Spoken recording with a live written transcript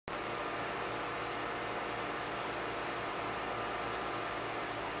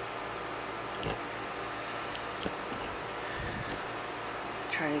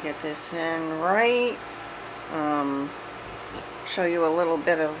try to get this in right. Show you a little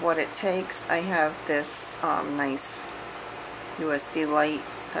bit of what it takes. I have this nice USB light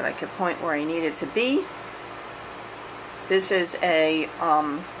that I could point where I need it to be. This is a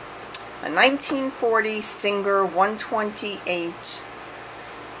 1940 Singer 128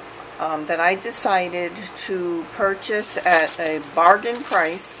 that I decided to purchase at a bargain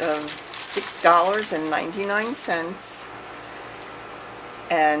price of $6.99,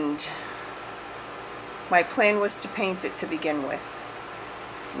 and my plan was to paint it to begin with.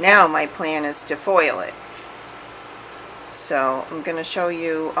 Now my plan is to foil it. So I'm going to show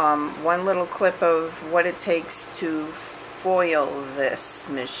you one little clip of what it takes to foil this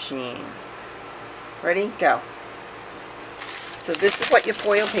machine. Ready? Go. So this is what your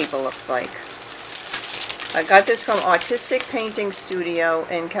foil paper looks like. I got this from Artistic Painting Studio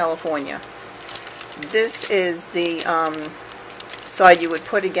in California. This is the side you would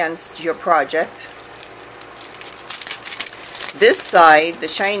put against your project. This side, the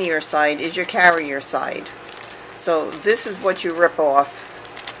shinier side, is your carrier side. So this is what you rip off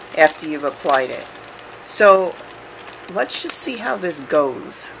after you've applied it. So let's just see how this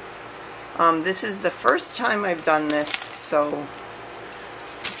goes. This is the first time I've done this, so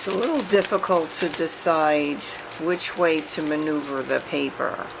it's a little difficult to decide which way to maneuver the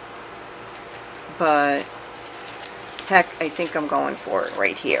paper. But heck, I think I'm going for it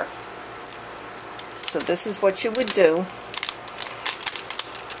right here. So this is what you would do.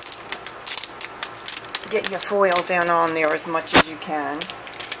 Get your foil down on there as much as you can.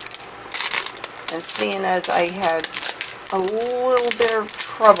 And seeing as I had a little bit of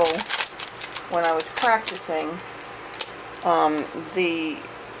trouble when I was practicing, the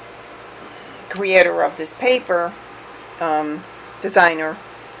creator of this paper, designer,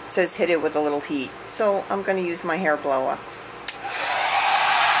 says hit it with a little heat. So I'm going to use my hair blower.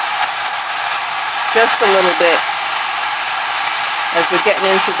 Just a little bit, as we're getting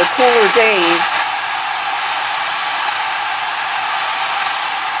into the cooler days.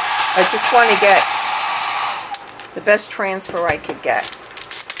 I just want to get the best transfer I could get.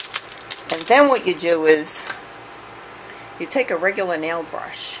 And then what you do is you take a regular nail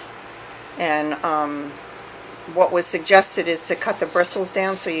brush, and what was suggested is to cut the bristles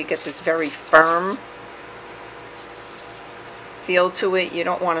down so you get this very firm feel to it. You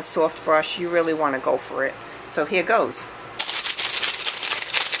don't want a soft brush, you really want to go for it. So here goes.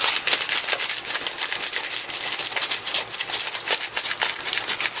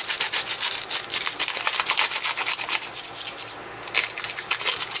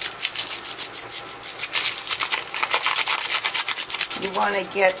 You want to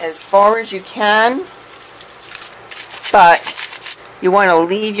get as far as you can, but you want to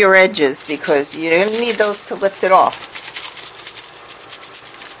leave your edges because you're going to need those to lift it off.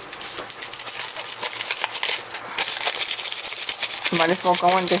 Might as well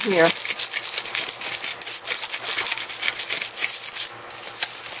go under here.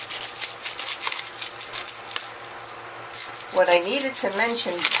 What I needed to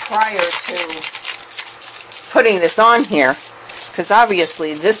mention prior to putting this on here, because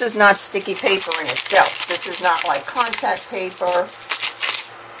obviously this is not sticky paper in itself. This is not like contact paper.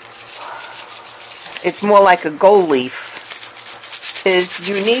 It's more like a gold leaf. Is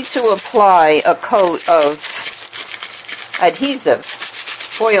you need to apply a coat of adhesive,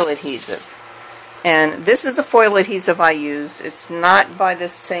 foil adhesive. And this is the foil adhesive I use. It's not by the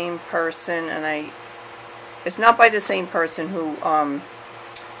same person, and it's not by the same person who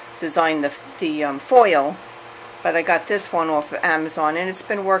designed the foil. But I got this one off of Amazon, and it's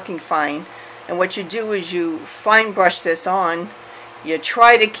been working fine. And what you do is you fine brush this on. You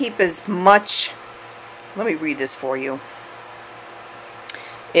try to keep as much. Let me read this for you.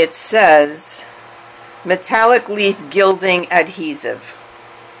 It says metallic leaf gilding adhesive.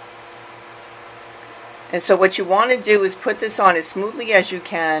 And so what you want to do is put this on as smoothly as you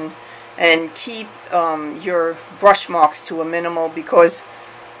can and keep your brush marks to a minimal, because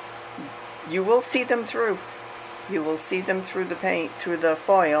you will see them through. You will see them through the paint, through the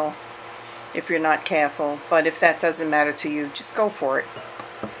foil, if you're not careful. But if that doesn't matter to you, just go for it.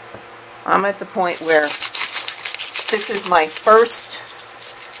 I'm at the point where this is my first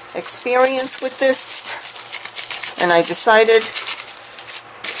experience with this, and I decided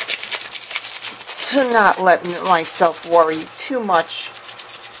to not let myself worry too much.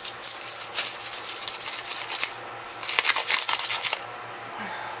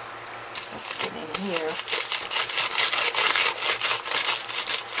 Let's get in here.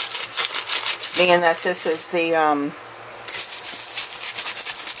 Being that this is the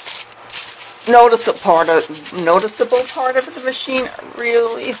noticeable part of the machine. I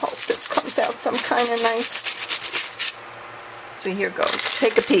really hope this comes out some kind of nice. So here goes.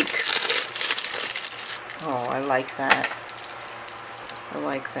 Take a peek. Oh, I like that. I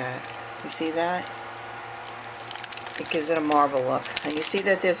like that. You see that? It gives it a marble look. And you see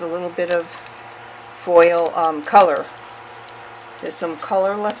that there's a little bit of foil color. There's some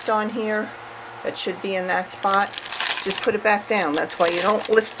color left on here that should be in that spot. Just put it back down. That's why you don't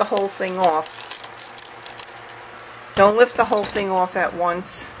lift the whole thing off. Don't lift the whole thing off at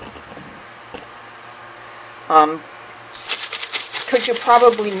once. Because you'll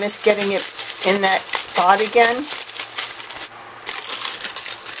probably miss getting it in that spot again.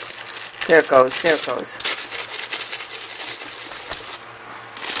 There it goes. There it goes.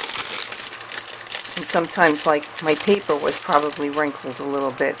 And sometimes, like, my paper was probably wrinkled a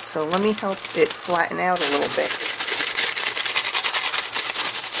little bit. So let me help it flatten out a little bit.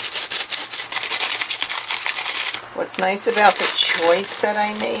 What's nice about the choice that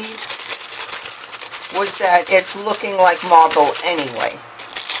I made was that it's looking like marble anyway.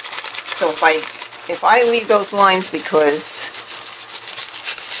 So if I leave those lines because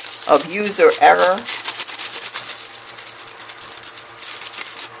of user error,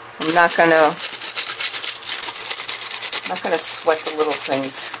 I'm not gonna sweat the little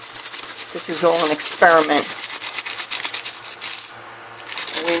things. This is all an experiment.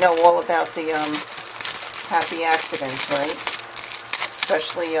 We know all about the happy accidents, right?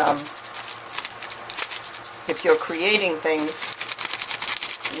 Especially if you're creating things,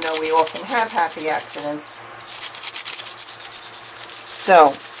 you know, we often have happy accidents.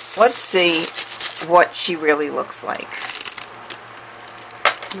 So let's see what she really looks like.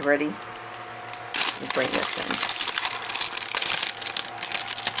 You ready? Let me bring this in.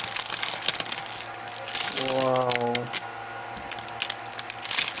 Whoa.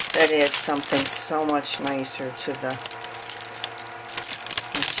 That adds something so much nicer to the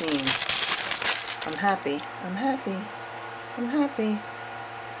machine. I'm happy. I'm happy. I'm happy.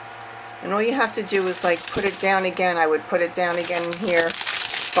 And all you have to do is, like, put it down again. I would put it down again here.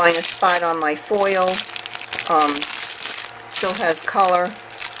 Find a spot on my foil. Still has color.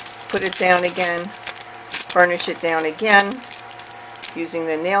 Put it down again. Burnish it down again using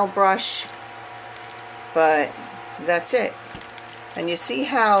the nail brush. But that's it. And you see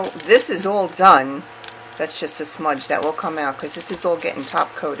how this is all done. That's just a smudge that will come out because this is all getting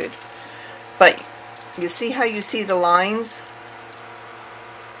top coated. But you see how you see the lines?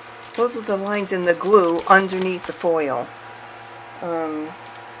 Those are the lines in the glue underneath the foil.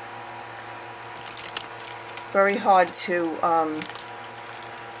 Very hard to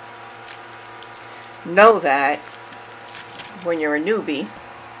know that when you're a newbie.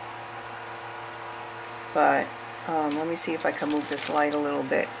 But let me see if I can move this light a little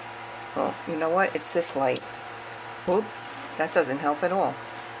bit. Well, you know what? It's this light. Whoop. That doesn't help at all.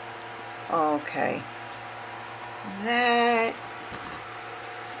 Okay. That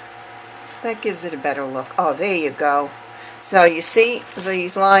gives it a better look. Oh, there you go. So you see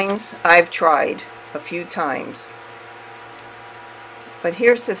these lines? I've tried a few times. But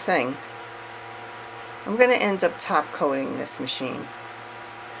here's the thing. I'm going to end up top coating this machine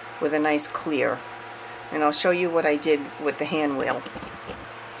with a nice clear. And I'll show you what I did with the hand wheel.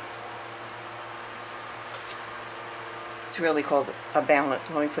 It's really called a balance.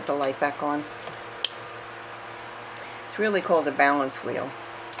 Let me put the light back on. It's really called a balance wheel.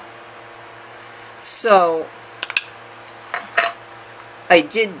 So I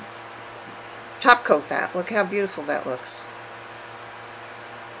did top coat that. Look how beautiful that looks.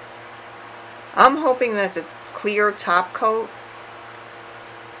 I'm hoping that the clear top coat,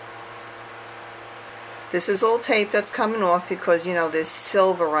 this is all tape that's coming off because, you know, there's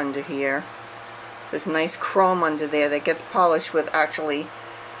silver under here. There's nice chrome under there that gets polished with actually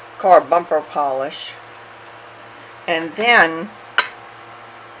car bumper polish. And then,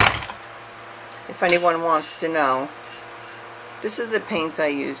 if anyone wants to know, this is the paint I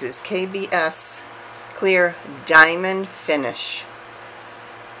use. It's KBS Clear Diamond Finish.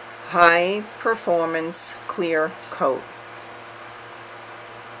 High Performance Clear Coat.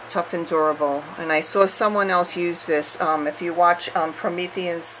 Tough and durable. And I saw someone else use this. If you watch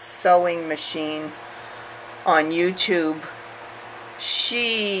Promethean's Sewing Machine on YouTube,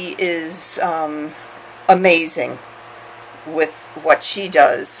 she is amazing with what she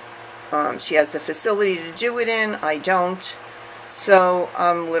does. She has the facility to do it in. I don't. So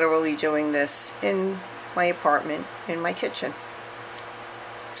I'm literally doing this in my apartment, in my kitchen.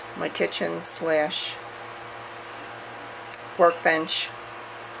 My kitchen slash workbench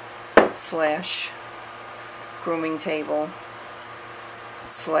slash grooming table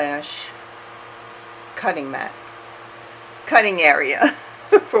slash cutting mat. Cutting area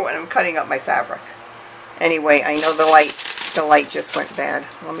for when I'm cutting up my fabric. Anyway, I know the light just went bad.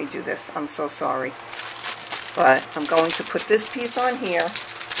 Let me do this. I'm so sorry. But I'm going to put this piece on here.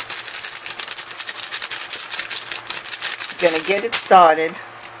 Going to get it started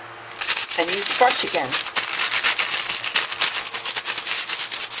and use the brush again.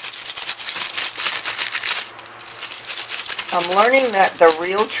 I'm learning that the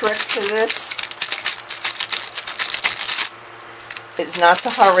real trick to this is not to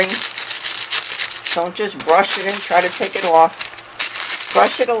hurry. Don't just brush it and try to take it off.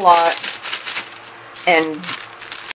 Brush it a lot and